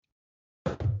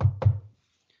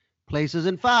Places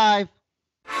in 5.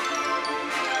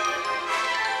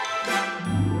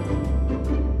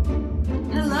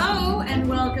 Hello and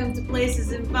welcome to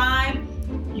Places in 5,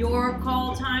 your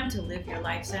call time to live your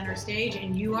life center stage.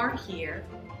 And you are here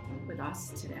with us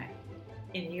today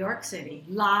in New York City,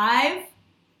 live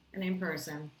and in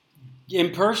person.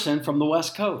 In person from the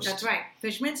West Coast. That's right.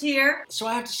 Fishman's here. So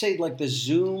I have to say, like the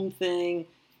Zoom thing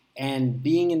and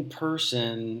being in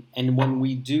person, and when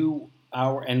we do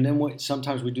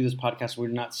sometimes we do this podcast, we're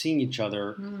not seeing each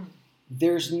other.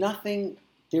 There is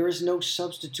no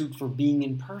substitute for being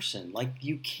in person. Like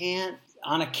you can't,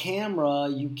 on a camera,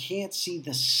 you can't see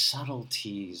the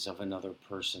subtleties of another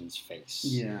person's face.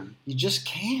 Yeah. You just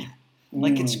can't.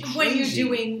 Like it's crazy. When you're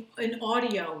doing an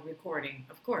audio recording,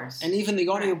 of course. And even the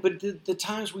audio, Right. but the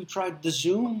times we tried the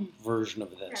Zoom version of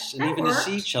this, Yeah, and that even worked. to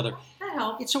see each other, That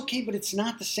helps. it's okay, but it's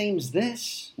not the same as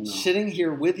this. No. Sitting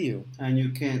here with you. And you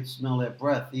can't smell their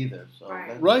breath either. So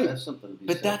Right. Right. That's something to be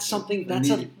But said. that's something, The that's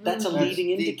need- a that's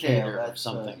leading detail, indicator of that's,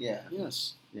 something. yeah.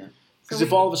 Yes. Yeah. Because So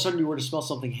if all of a sudden you were to smell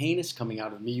something heinous coming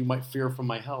out of me, you might fear for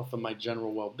my health and my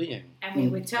general well-being. And we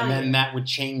would tell And then you. that would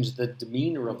change the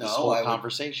demeanor of this No, whole I would-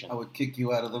 conversation. I would kick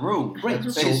you out of the room. Right.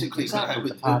 That's So basically what I exactly,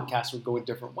 would the do. podcast would go a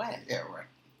different way. Yeah, right.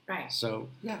 Right, So,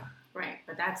 yeah. right.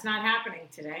 But that's not happening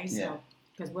today. So, Yeah.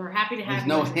 because we're happy to have There's you.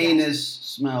 no as a guest. heinous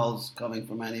smells coming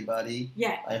from anybody.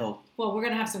 Yeah. I hope. Well, we're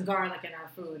going to have some garlic in our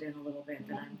food in a little bit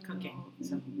that I'm cooking.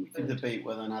 Some We can food. debate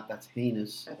whether or not that's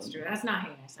heinous. That's true. That's not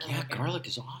heinous. I Yeah, like it. garlic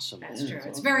is awesome. That's Yeah, true. it's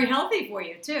It's awesome. very healthy for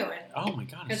you, too. And, Oh my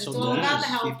God, it's 'Cause so it's all about delicious. the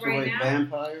health Keeps right away now.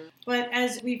 vampires. but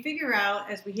as we figure out,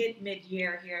 as we hit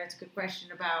mid-year here, it's a good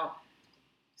question about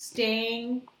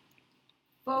staying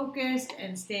focused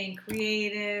and staying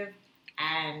creative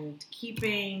and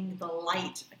keeping the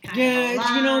light kind Yeah, of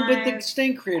alive. you know, but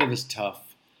staying creative is tough.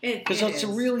 Because It it's a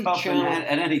is. really Tough challenging.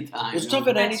 at any time. It's you know. tough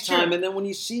at any That's time, true. and then when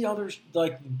you see others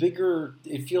like bigger,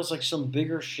 it feels like some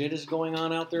bigger shit is going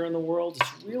on out there in the world.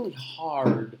 It's really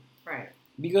hard Right.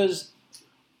 because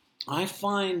I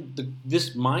find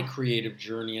my creative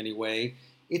journey anyway.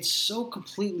 It's so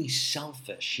completely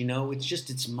selfish, you know.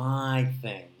 It's my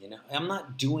thing, you know. I'm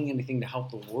not doing anything to help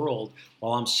the world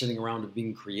while I'm sitting around and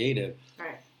being creative.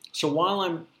 Right. So while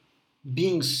I'm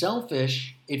being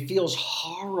selfish, it feels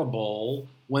horrible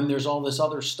when there's all this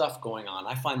other stuff going on.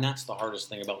 I find that's the hardest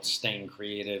thing about staying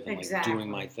creative and Exactly. like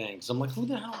doing my things. I'm like, who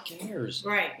the hell cares?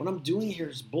 Right. What I'm doing here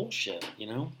is bullshit, you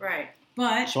know? Right.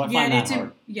 But So I yet find that it's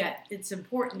hard. yet it's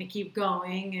important to keep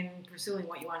going and pursuing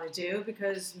what you want to do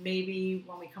because maybe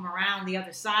when we come around the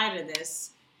other side of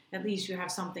this, at least you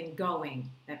have something going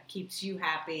that keeps you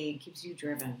happy, keeps you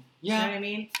driven. You know what Yeah. I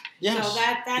mean? Yes. So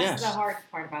that's Yes. the hard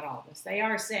part about all this. They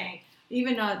are saying,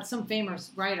 even some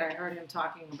famous writer, I heard him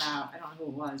talking about, I don't know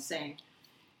who it was, saying,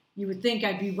 you would think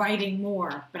I'd be writing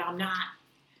more, but I'm not.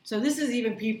 So this is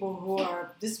even people who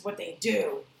are, this is what they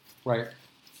do, Right.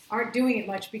 aren't doing it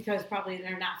much because probably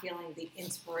they're not feeling the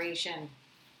inspiration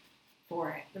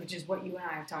for it, which is what you and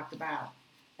I have talked about.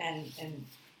 And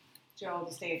Joe,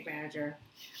 the stage manager.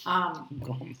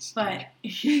 But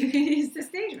he's the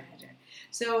stage manager.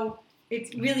 So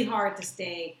it's really hard to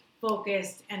stay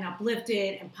focused and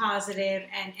uplifted and positive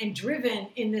and driven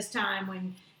in this time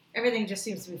when everything just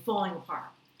seems to be falling apart.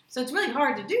 So it's really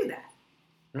hard to do that.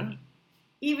 Right.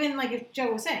 Even like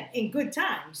Joe was saying, in good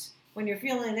times, when you're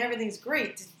feeling everything's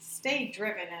great, to stay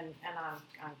driven and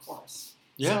on course.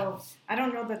 Yeah. So I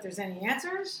don't know that there's any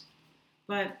answers,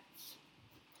 but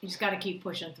you just got to keep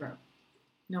pushing through,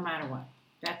 no matter what.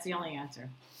 That's the only answer,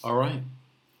 All right.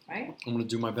 right? I'm going to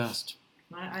do my best.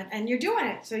 And you're doing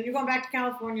it. So you're going back to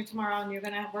California tomorrow, and you're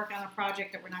going to work on a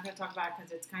project that we're not going to talk about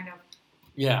because it's kind of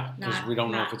Yeah, because not, we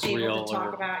don't know not if it's able real to talk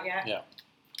or... about yet. Yeah.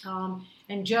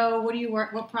 And Joe,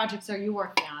 what projects are you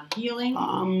working on? Healing,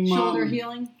 Um, shoulder um,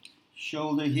 healing.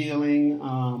 Shoulder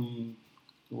healing.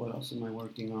 What else am I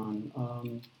working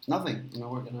on? Nothing. I'm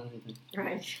not working on anything.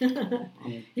 Right.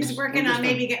 I'm He's just- working I'm on just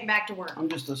maybe getting back to work. I'm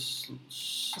just a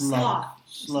Sloth.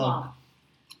 Slug.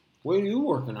 What are you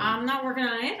working on? I'm not working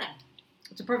on anything.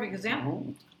 It's a perfect example.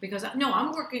 Oh. Because,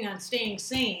 I'm working on staying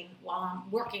sane while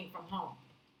I'm working from home,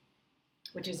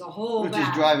 which is a whole Which is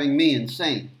battle. driving me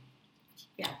insane.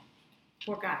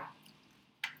 Poor guy.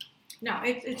 No,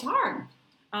 it's hard.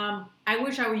 I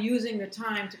wish I were using the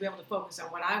time to be able to focus on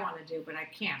what I want to do, but I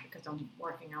can't because I'm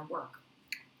working on work.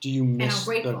 Do you miss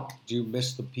grateful.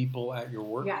 the people at your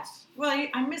work? Yes. Well,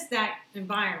 I miss that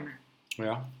environment.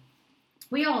 Yeah.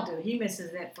 We all do. He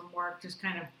misses it from work, just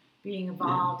kind of being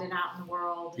involved and out in the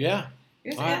world. Yeah.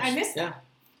 I miss Yeah.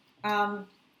 that.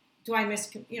 Do I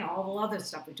miss, all the other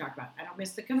stuff we talked about? I don't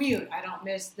miss the commute. I don't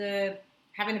miss the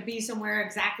having to be somewhere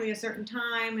exactly a certain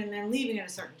time and then leaving at a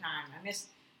certain time.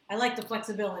 I like the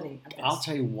flexibility of this. I'll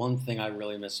tell you one thing I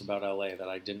really miss about LA that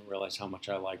I didn't realize how much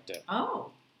I liked it. Oh.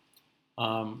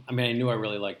 I mean, I knew I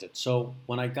really liked it. So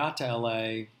when I got to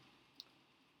LA,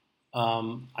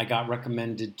 I got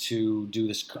recommended to do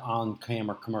this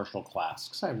on-camera commercial class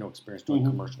because I have no experience doing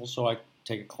commercials. So I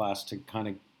take a class to kind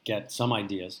of get some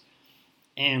ideas.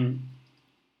 And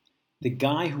the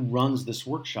guy who runs this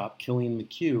workshop, Killian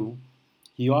McHugh,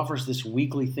 he offers this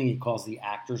weekly thing he calls the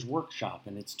Actors Workshop,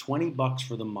 and it's $20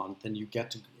 for the month, and you get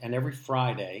to, and every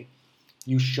Friday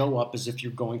you show up as if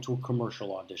you're going to a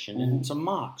commercial audition, and it's a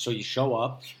mock. So you show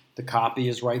up, the copy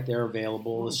is right there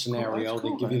available, the scenario.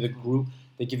 Cool. They give you the group.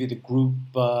 They give you the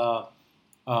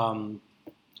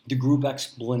group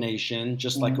explanation,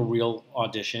 just like a real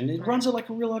audition. It runs it like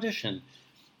a real audition,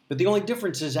 but the only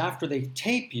difference is after they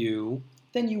tape you.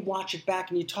 Then you watch it back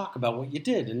and you talk about what you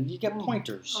did, and you get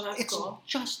pointers. Oh, that's it's cool.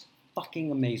 just fucking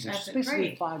amazing. That's It's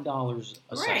basically great. $5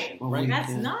 a session, Well, right? That's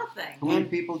Yeah. nothing. How many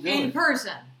people do In it?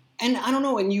 person. And I don't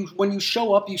know. And when you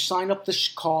show up, you sign up this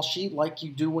call sheet like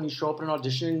you do when you show up in an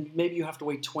audition. Maybe you have to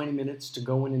wait 20 minutes to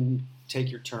go in and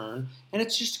take your turn, and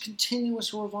it's just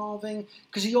continuous revolving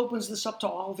because he opens this up to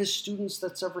all of his students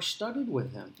that's ever studied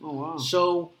with him. Oh, wow.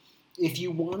 So if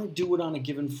you want to do it on a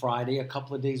given Friday, a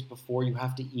couple of days before, you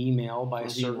have to email by a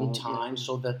certain time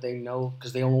so that they know,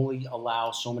 because they only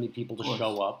allow so many people to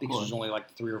show up because there's only like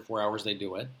 3 or 4 hours they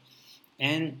do it.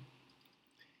 And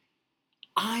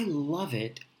I love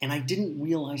it, and I didn't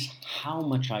realize how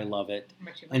much I love it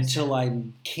until I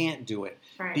can't do it.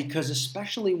 Right. Because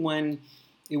especially when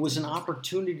it was an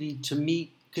opportunity to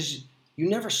meet, because you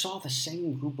never saw the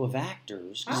same group of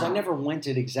actors, because I never went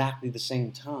at exactly the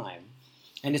same time.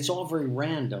 And it's all very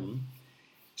random.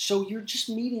 So you're just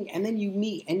meeting, and then you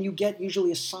meet, and you get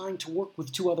usually assigned to work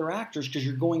with 2 other actors because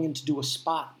you're going in to do a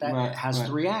spot that has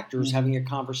 3 actors having a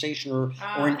conversation or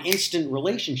an instant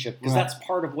relationship, because that's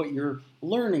part of what you're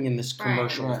learning in this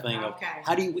commercial thing of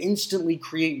how do you instantly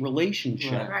create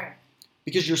relationship. Right.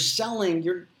 Because you're selling,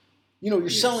 you're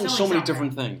selling so many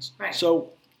different things. Right. So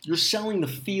you're selling the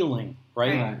feeling,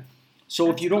 right? Right. So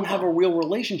That's if you don't cool. have a real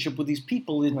relationship with these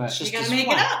people, it's just You gotta as make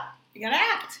flat. it up. You gotta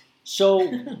act. So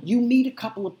you meet a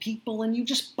couple of people and you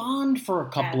just bond for a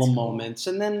couple That's of cool. moments,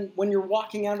 and then when you're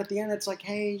walking out at the end, it's like,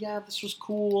 hey, yeah, this was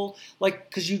cool. Like,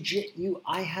 because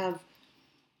I have,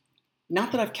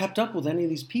 not that I've kept up with any of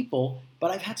these people,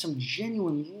 but I've had some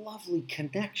genuine, lovely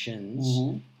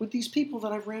connections with these people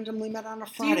that I've randomly met on a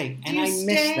Friday, do you I miss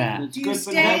stay- that. It's Do you good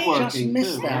for stay- I networking, just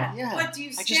miss too. that. Yeah. But do you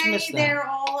I just miss stay that. there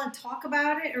all and talk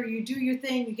about it, or you do your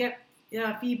thing, you get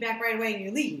feedback right away, and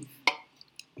you leave?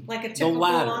 Like a typical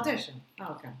latter. audition.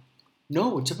 Oh, okay.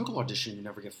 No, a typical audition, you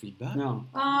never get feedback. No.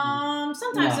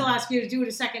 Sometimes No. they'll ask you to do it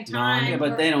a second No, time. yeah,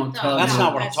 but they don't tell That's No,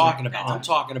 not what I'm that's talking right, about. that's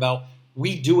I'm talking about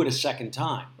we do it a second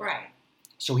time. Right.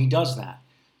 So he does that.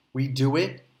 We do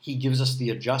it. He gives us the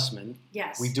adjustment.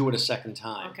 Yes. We do it a second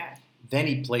time. Okay. Then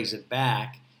he plays it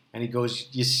back, and he goes,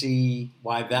 you see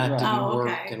why that Right. didn't Oh, work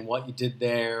okay. and what you did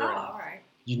there. Oh, and all right.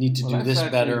 you need to do Well, this that's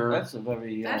actually- better. That's a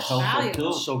very That's helpful valuable.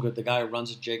 tool. So good. The guy who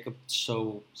runs it, Jacob, What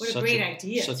a such great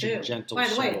idea, such too. a gentle By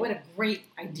the way, soul. what a great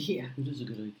idea. It is a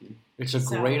good idea. It's a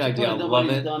So- great idea. I love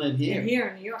Nobody's it. done it Here. here.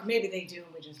 In New York. Maybe they do,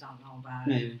 we just don't know about it.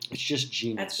 Maybe. It's just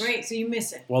genius. That's great. So you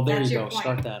miss it. Well, there That's you your go. point.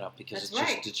 Start that up because That's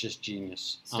it's right. just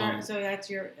genius. So that's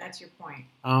your point.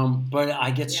 But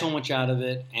I get so Yeah. much out of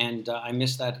it, and I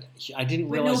miss that. I didn't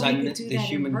But realize I nobody could missed do the that in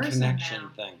human person connection now.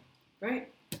 thing. Right.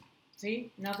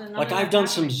 See? Nothing Like of I've that done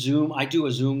some happening. Zoom. I do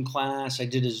a Zoom class. I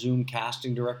did a Zoom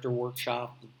casting director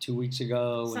workshop 2 weeks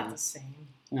ago. It's not and the same.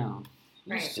 No.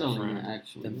 Right. It's still Different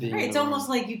actually. than being Right. It's in a almost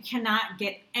room. like you cannot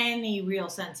get any real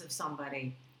sense of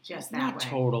somebody just that Not way.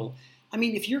 total. I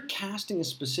mean, if you're casting a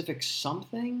specific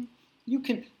something, you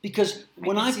can, because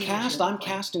when can I see what cast, you're I'm like.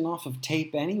 casting off of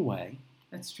tape anyway.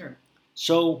 That's true.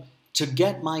 So to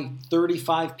get my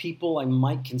 35 people I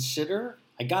might consider,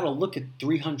 I got to look at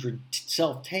 300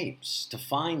 self-tapes to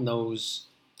find those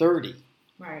 30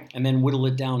 Right. and then whittle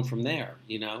it down from there,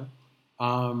 you know?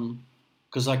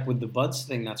 Because like with the Buds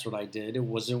thing, that's what I did. It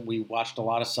wasn't, we watched a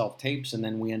lot of self-tapes and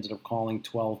then we ended up calling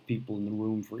 12 people in the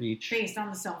room for each Based on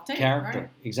the self-tape. character. Right.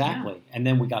 Exactly. And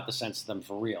then we got the sense of them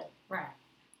for real. Right.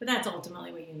 But that's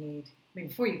ultimately what you need. I mean,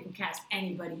 before you can cast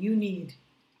anybody, you need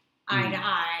eye to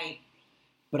eye.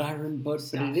 But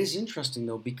Stuff. it is interesting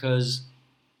though, because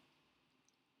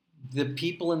the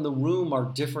people in the room are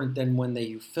different than when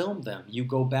you filmed them. You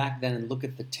go back then and look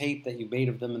at the tape that you made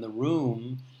of them in the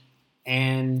room,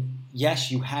 and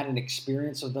yes, you had an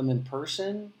experience of them in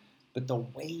person, but the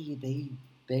way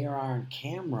they are on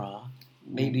camera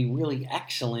maybe really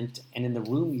excellent, and in the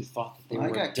room you thought that they I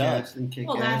were got dud. cast in Kick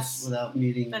Well, Ass without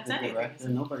meeting the that's anything, director.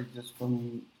 isn't it? Nobody, just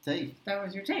from tape. That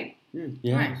was your tape.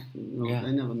 Yeah. Right. Yeah.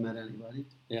 I never met anybody.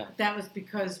 That was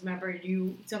because remember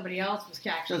somebody else was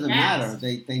actually Doesn't cast.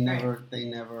 matter. They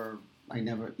never. I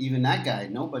never. Even that guy.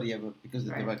 Nobody ever, because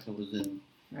the Right. director was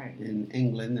Right. in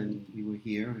England and we were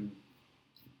here, and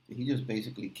he just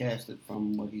basically cast it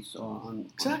from what he saw on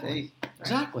Exactly. tape.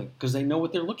 Exactly, because they know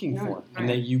what they're looking Right. for, and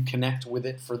you connect with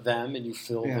it for them, and you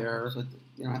feel their. So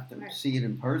you don't have to Right. see it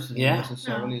in person Yeah.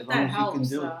 necessarily, No, as but long that as helps.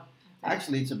 you can do it.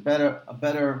 Actually, it's a better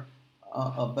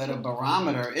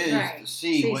barometer is Right. to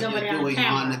see what somebody you're on doing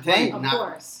camera. on the tape, Of not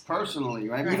course. personally,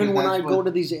 right? Right. Even Because when I that's go what-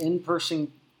 to these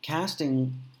in-person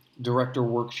casting director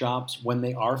workshops, when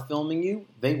they are filming you,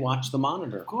 they watch the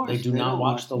monitor. Of course, they do not don't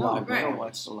watch the live. They don't Right.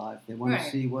 watch the live. They want Right. to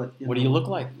see what. What do you look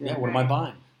like? Yeah. What am I Right.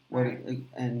 buying? What Right.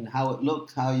 and how it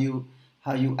looks, how you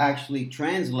actually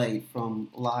translate from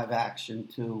live action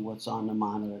to what's on the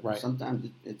monitor. Right. Sometimes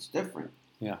it's different.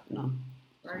 Yeah. You know.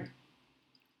 Right.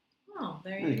 Oh,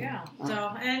 there you Anyway, go.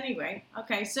 So anyway,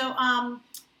 okay. So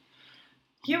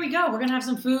here we go. We're gonna have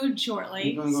some food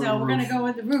shortly. We're gonna go to So the we're gonna roof. go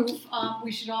with the roof.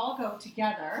 We should all go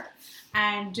together.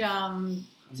 And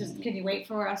just can you wait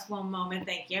for us one moment?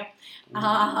 Thank you.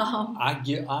 I'm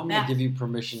Yeah. gonna give you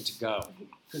permission to go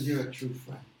Because you're a true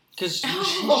friend. because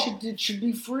Oh. it should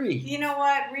be free. You know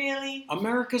what? Really,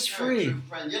 America's You're a free. true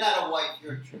friend. You're not a wife.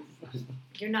 You're a true friend.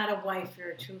 you're not a wife.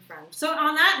 You're a true friend. So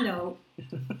on that note,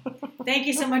 thank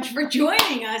you so much for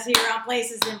joining us here on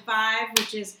Places in 5,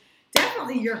 which is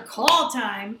definitely your call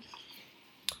time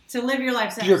to live your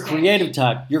life center Your stage. creative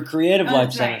time. Your creative Oh, life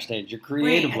that's center right. stage. Your Wait,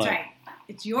 creative that's life. right.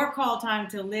 It's your call time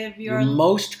to live Your your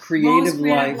most creative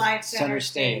creative life center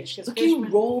stage. 'cause Look, you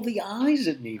Fishman- roll the eyes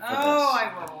at me for Oh,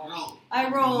 this. I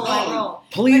roll. No. I roll.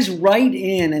 Please write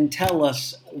in and tell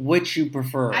us which you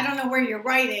prefer. I don't know where you're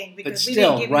writing because we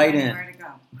still, didn't give write you in. anywhere to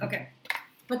go. Okay.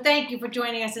 But thank you for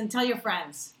joining us and tell your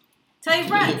friends. Tell your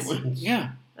friends. Yeah.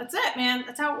 That's it, man.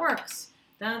 That's how it works.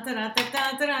 Dun, dun, dun, dun,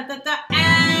 dun, dun, dun, dun,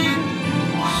 and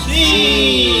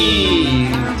See.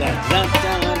 Da, da, da,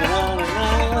 da, da,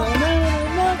 da,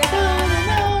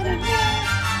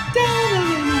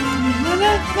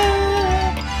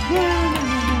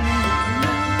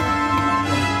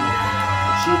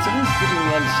 See, it's always good to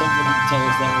let somebody tell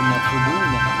us that we're not doing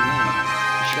that at the end.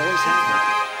 We should always have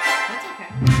that.